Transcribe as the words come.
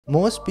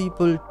Most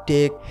people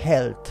take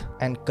health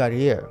and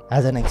career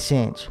as an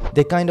exchange.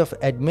 They kind of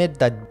admit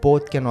that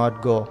both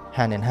cannot go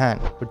hand in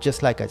hand. But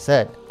just like I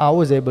said, I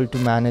was able to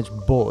manage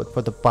both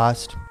for the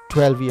past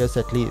 12 years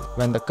at least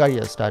when the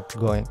career started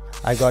going.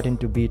 I got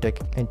into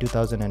BTech in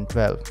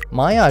 2012.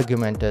 My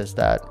argument is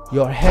that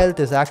your health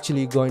is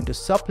actually going to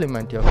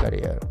supplement your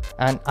career.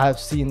 And I've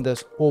seen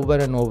this over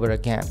and over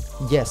again.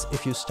 Yes,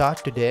 if you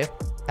start today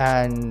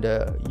and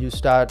you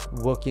start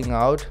working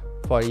out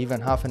for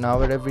even half an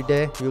hour every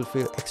day, you'll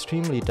feel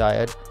extremely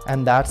tired,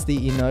 and that's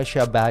the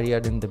inertia barrier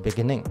in the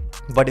beginning.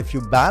 But if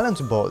you balance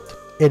both,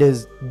 it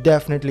is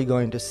definitely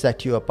going to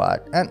set you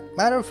apart. And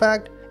matter of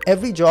fact,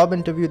 every job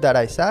interview that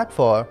I sat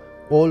for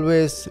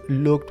always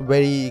looked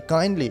very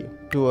kindly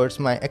towards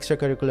my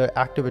extracurricular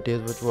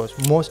activities, which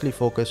was mostly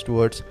focused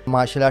towards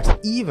martial arts,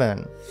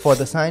 even for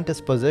the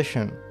scientist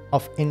position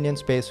of Indian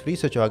Space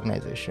Research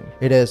Organization.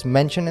 It is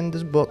mentioned in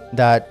this book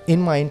that in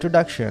my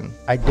introduction,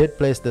 I did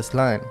place this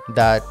line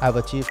that I've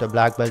achieved a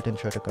black belt in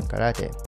Shotokan Karate.